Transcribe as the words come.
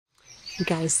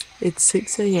Guys, it's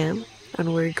 6 a.m.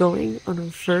 and we're going on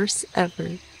our first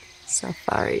ever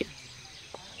safari.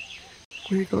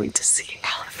 We're going to see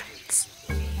elephants.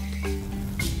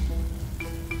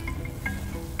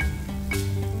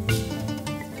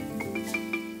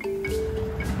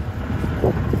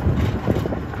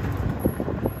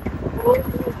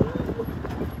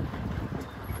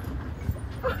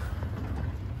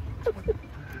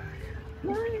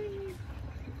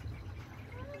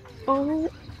 Oh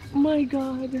my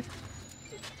god.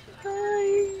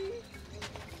 Hi.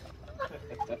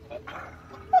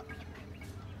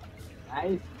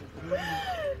 Nice.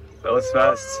 That was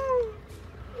fast.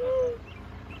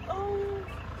 Oh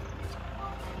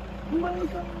my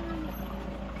god.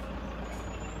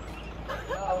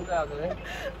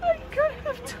 I could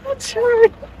have touched her.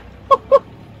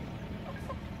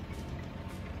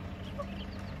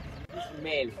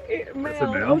 Male. That's a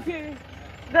male? Okay.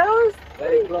 That was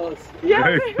Very close. yeah,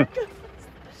 Very very close.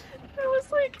 That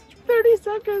was like 30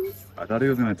 seconds. I thought he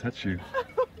was gonna touch you.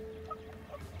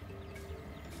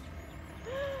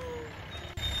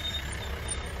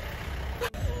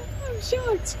 I'm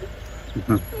shocked.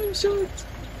 I'm shocked.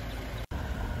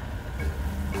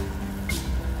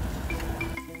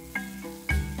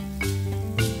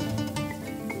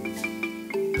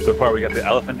 So far we got the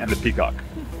elephant and the peacock.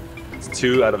 It's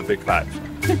 2 out of the big 5.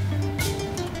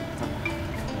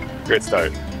 Great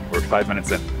start. We're 5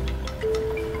 minutes in.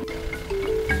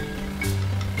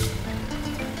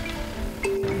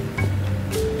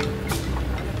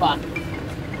 Fun.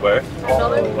 Where?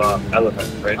 Another- Oh,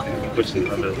 elephant, right? Which is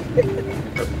under.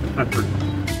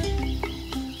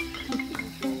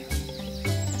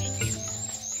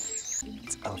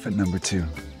 It's elephant number 2.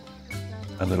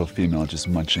 A little female just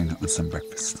munching on some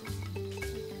breakfast.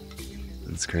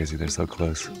 It's crazy, they're so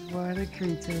close. What a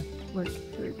creature. Look,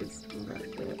 they're just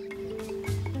right there.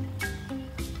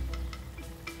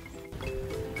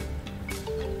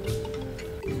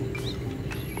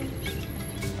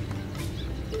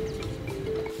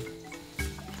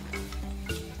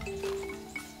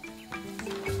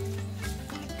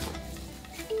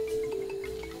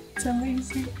 It's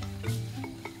amazing.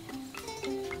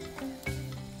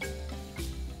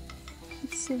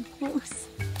 It's so close.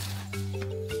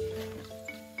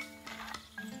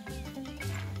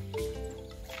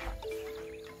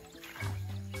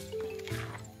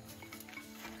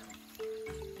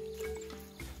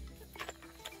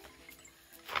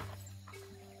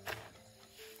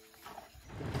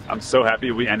 I'm so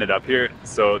happy we ended up here.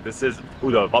 So this is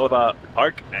Udawalawe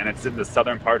Park, and it's in the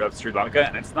southern part of Sri Lanka,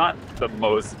 and it's not the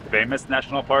most famous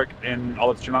national park in all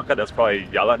of Sri Lanka. That's probably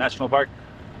Yala National Park.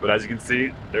 But as you can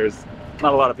see, there's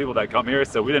not a lot of people that come here,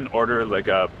 so we didn't order like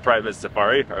a private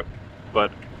safari,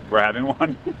 but we're having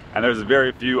one. And there's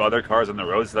very few other cars on the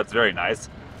road, so that's very nice.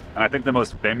 And I think the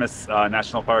most famous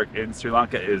national park in Sri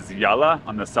Lanka is Yala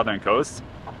on the southern coast.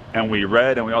 And we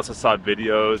read and we also saw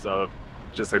videos of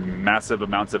just like massive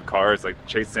amounts of cars like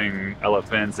chasing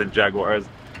elephants and jaguars,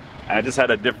 and it just had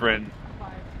a different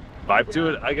vibe to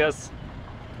it, I guess.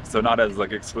 So not as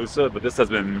like exclusive, but this has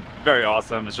been very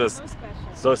awesome. It's just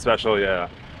so special, yeah.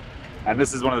 And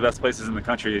this is one of the best places in the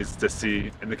country to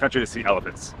see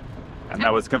elephants, and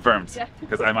that was confirmed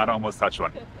because I might almost touch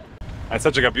one. And it's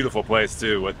such like a beautiful place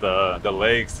too, with the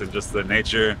lakes and just the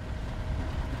nature.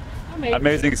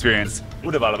 Amazing experience.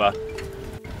 Udawalawe.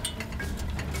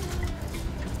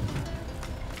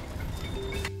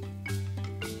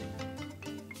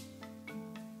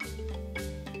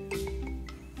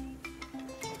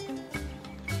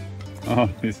 Oh,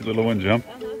 you see the little one jump?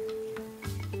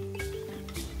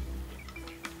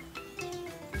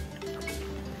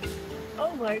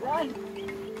 Oh my god.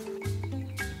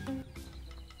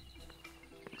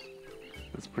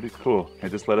 That's pretty cool. They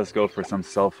just let us go for some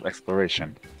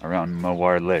self-exploration around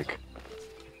Mawar Lake,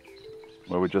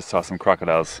 where we just saw some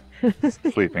crocodiles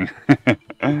sleeping.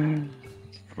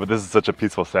 But this is such a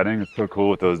peaceful setting. It's so cool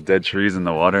with those dead trees in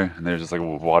the water, and there's just like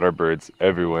water birds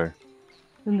everywhere.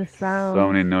 And the sound.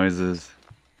 So many noises.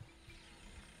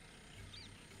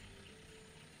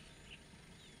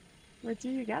 What do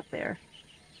you got there?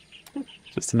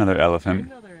 Just another elephant.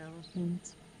 Another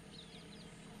elephant.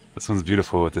 This one's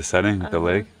beautiful with the setting, with the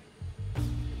lake.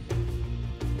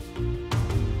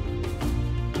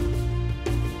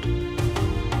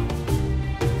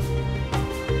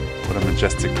 What a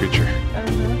majestic creature.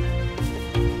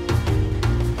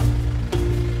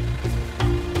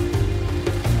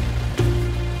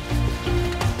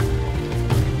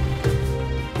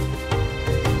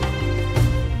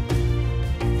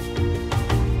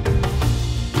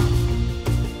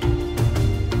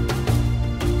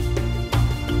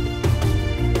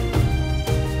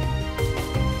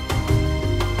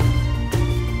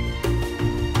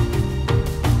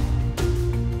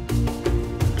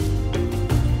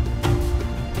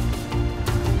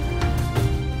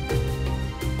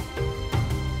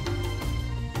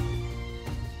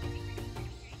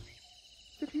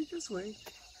 way.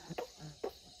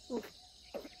 You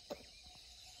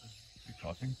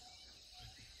talking?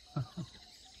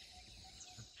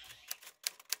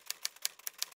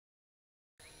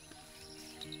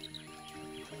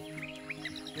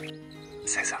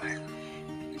 Say something.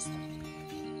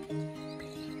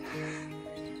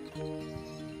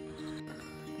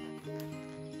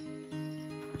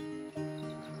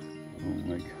 Oh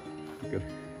my god. Good.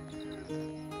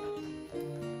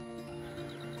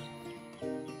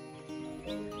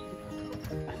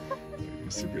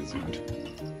 Super zoomed.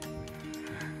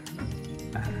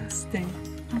 Stay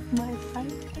off my bike.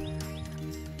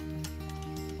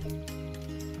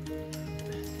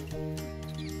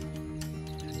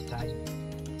 Tiny,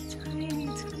 tiny,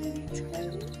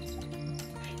 tiny.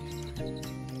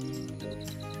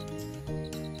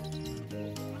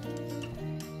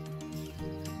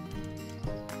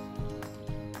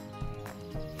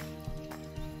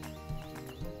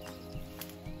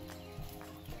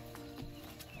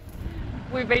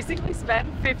 We basically spent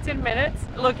 15 minutes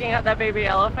looking at that baby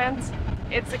elephant.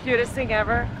 It's the cutest thing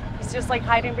ever. He's just like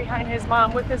hiding behind his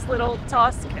mom with his little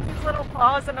tusk and his little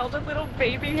paws and all the little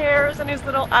baby hairs and his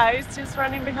little eyes just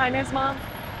running behind his mom.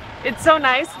 It's so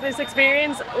nice, this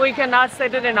experience. We cannot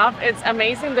state it enough. It's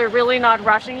amazing. They're really not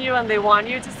rushing you and they want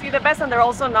you to see the best, and they're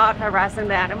also not harassing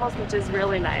the animals, which is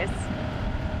really nice.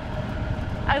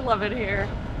 I love it here.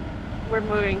 We're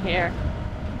moving here.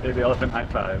 Baby elephant high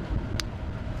five.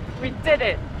 We did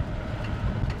it!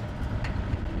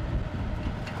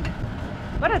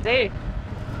 What a day!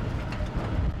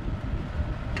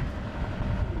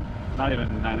 Not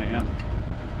even 9 a.m.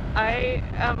 I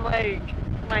am like,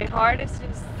 my heart is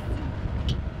just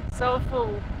so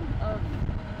full of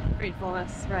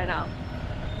gratefulness right now.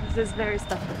 This is very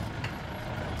stuffy.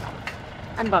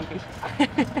 I'm bumpy.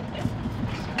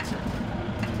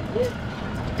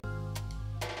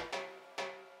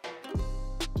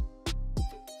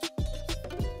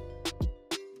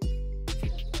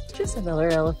 Just another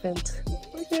elephant.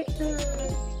 Look at her.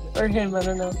 Or him, I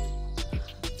don't know.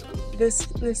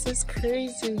 This is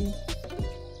crazy.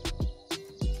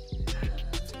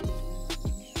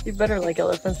 You better like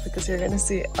elephants because you're gonna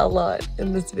see a lot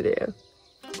in this video.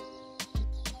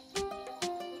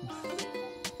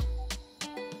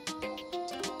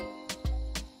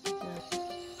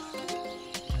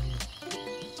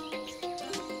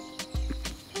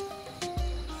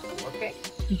 Okay.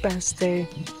 Best day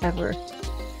ever.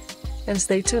 And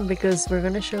stay tuned because we're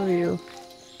gonna show you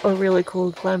a really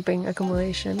cool glamping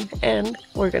accommodation and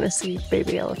we're gonna see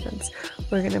baby elephants.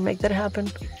 We're gonna make that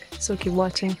happen. So keep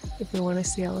watching if you want to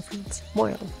see elephants. More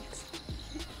elephants.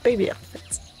 Baby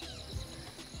elephants.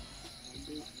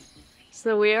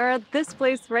 So we are at this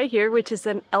place right here, which is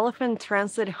an elephant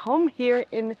transit home here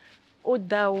in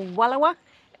Udawalawe.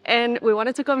 And we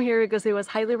wanted to come here because it was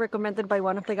highly recommended by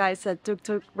one of the guys at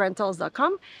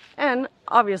tuktukrentals.com. And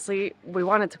obviously we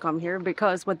wanted to come here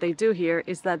because what they do here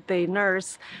is that they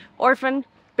nurse orphan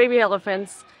baby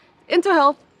elephants into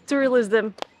health to release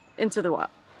them into the wild.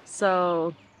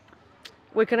 So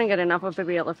we couldn't get enough of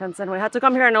baby elephants and we had to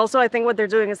come here. And also I think what they're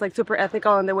doing is like super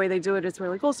ethical and the way they do it is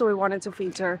really cool. So we wanted to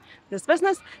feature this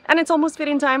business and it's almost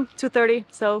feeding time, 2:30.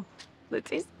 So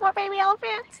let's see some more baby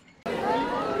elephants.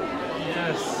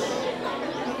 Yes.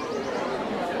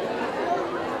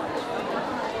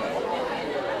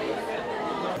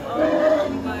 Oh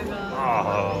my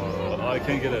god. Oh, I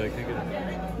can't get it. I can't get it.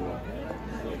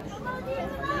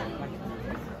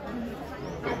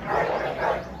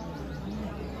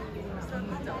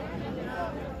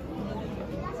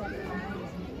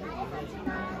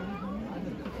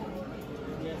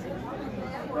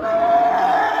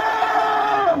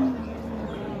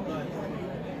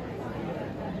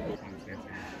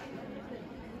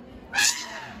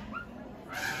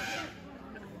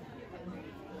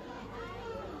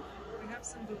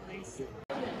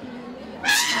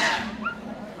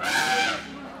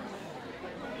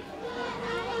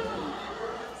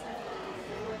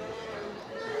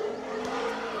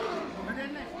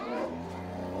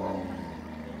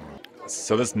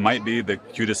 So this might be the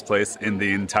cutest place in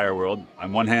the entire world.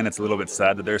 On one hand, it's a little bit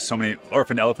sad that there's so many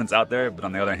orphan elephants out there, but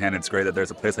on the other hand, it's great that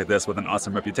there's a place like this with an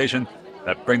awesome reputation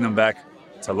that bring them back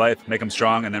to life, make them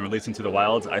strong, and then release them to the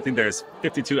wild. I think there's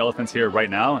 52 elephants here right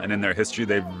now, and in their history,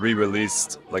 they've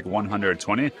re-released like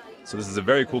 120. So this is a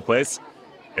very cool place.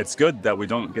 It's good that we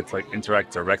don't get to like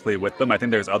interact directly with them. I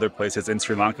think there's other places in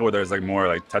Sri Lanka where there's like more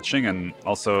like touching and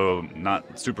also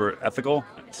not super ethical.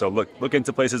 So look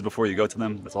into places before you go to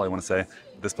them. That's all I want to say.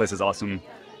 This place is awesome.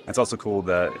 It's also cool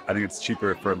that I think it's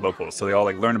cheaper for locals. So they all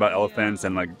like learn about elephants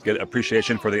and like get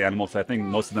appreciation for the animals. I think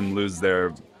most of them lose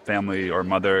their family or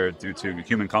mother due to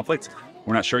human conflict.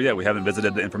 We're not sure yet. We haven't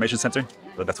visited the information center,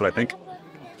 but that's what I think.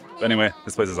 But anyway,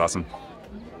 this place is awesome.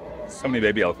 So many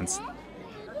baby elephants.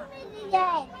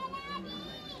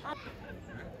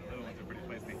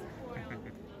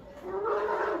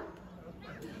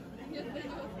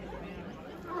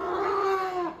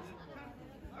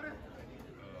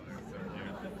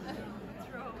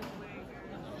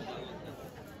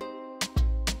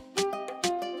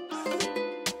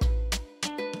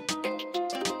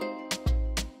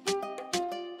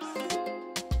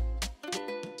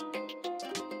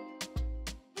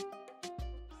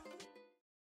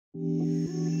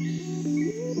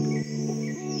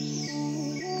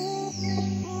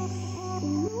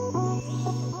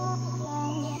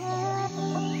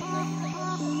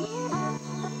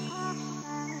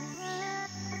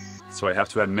 So I have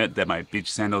to admit that my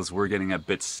beach sandals were getting a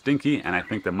bit stinky, and I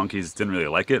think the monkeys didn't really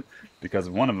like it because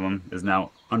one of them is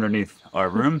now underneath our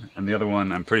room and the other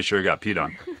one I'm pretty sure got peed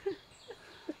on.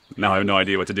 Now I have no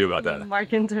idea what to do about that.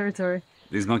 Marking territory.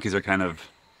 These monkeys are kind of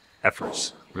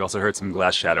efforts. We also heard some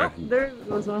glass shatter. Oh, there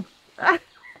goes one.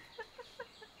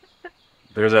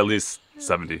 There's at least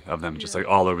 70 of them just like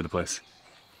all over the place.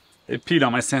 They peed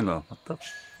on my sandal. What the?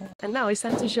 And now it's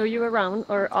time to show you around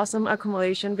our awesome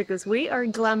accommodation because we are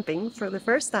glamping for the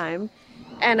first time.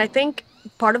 And I think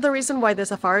part of the reason why the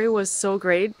safari was so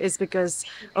great is because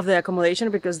of the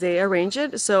accommodation, because they arranged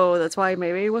it. So that's why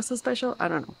maybe it was so special. I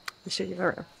don't know. I'll show you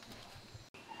around.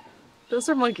 Those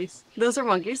are monkeys. Those are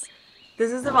monkeys.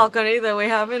 This is the balcony that we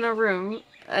have in our room.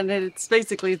 And it's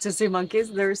basically to see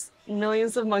monkeys. There's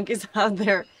millions of monkeys out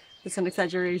there. It's an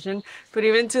exaggeration. But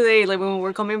even today, like when we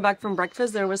were coming back from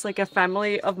breakfast, there was like a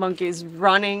family of monkeys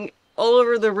running all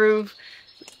over the roof,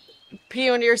 pee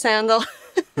on your sandal.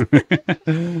 And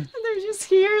they're just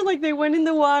here, like they went in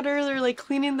the water, they're like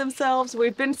cleaning themselves.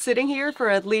 We've been sitting here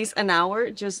for at least an hour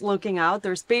just looking out.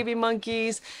 There's baby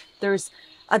monkeys, there's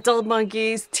adult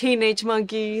monkeys, teenage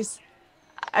monkeys.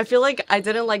 I feel like I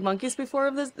didn't like monkeys before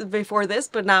this,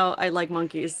 but now I like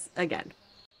monkeys again.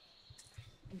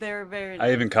 They're very nice.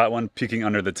 I even caught one peeking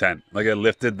under the tent. Like I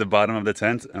lifted the bottom of the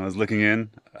tent and was looking in.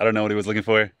 I don't know what he was looking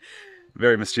for.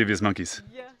 Very mischievous monkeys.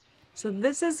 Yeah. So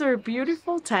this is our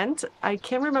beautiful tent. I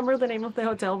can't remember the name of the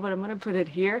hotel, but I'm gonna put it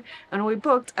here. And we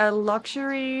booked a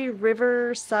luxury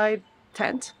riverside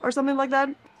tent or something like that.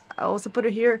 I also put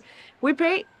it here. We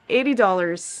paid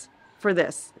 $80 for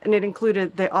this, and it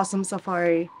included the awesome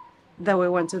safari that we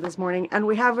went to this morning. And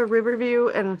we have a river view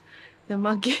and the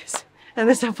monkeys and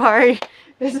the safari.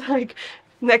 It's like,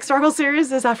 next to our whole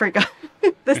series is Africa.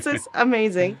 This is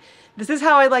amazing. This is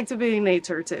how I like to be in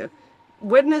nature too.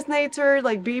 Witness nature,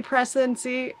 like be present,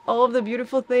 see all of the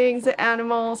beautiful things, the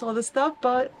animals, all the stuff,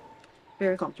 but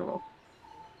very comfortable.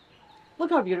 Look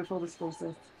how beautiful this place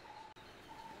is.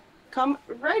 Come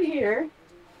right here.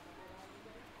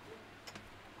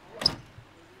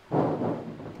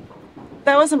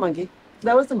 That was a monkey.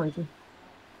 That was the monkey.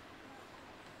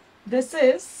 This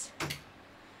is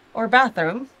our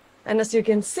bathroom, and as you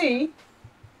can see,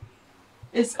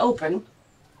 it's open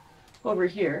over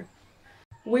here.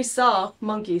 We saw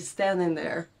monkeys standing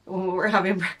there when we were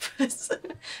having breakfast.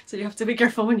 So you have to be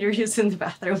careful when you're using the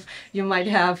bathroom. You might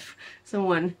have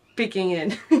someone peeking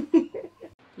in.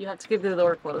 You have to keep the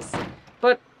door closed.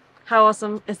 But how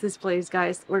awesome is this place,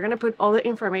 guys? We're gonna put all the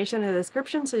information in the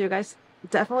description, so you guys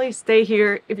definitely stay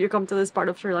here if you come to this part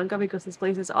of Sri Lanka, because this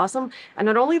place is awesome. And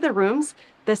not only the rooms,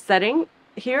 the setting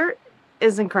here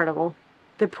is incredible.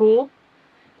 The pool.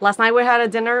 Last night we had a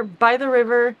dinner by the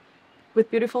river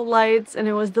with beautiful lights and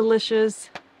it was delicious.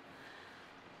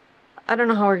 I don't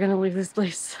know how we're gonna leave this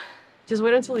place. Just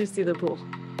wait until you see the pool.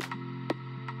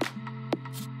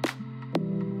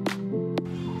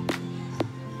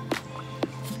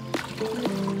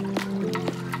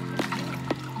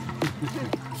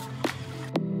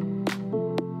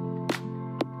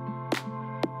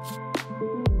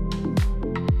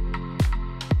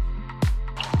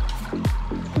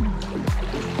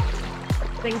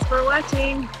 Thanks for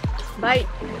watching. Bye.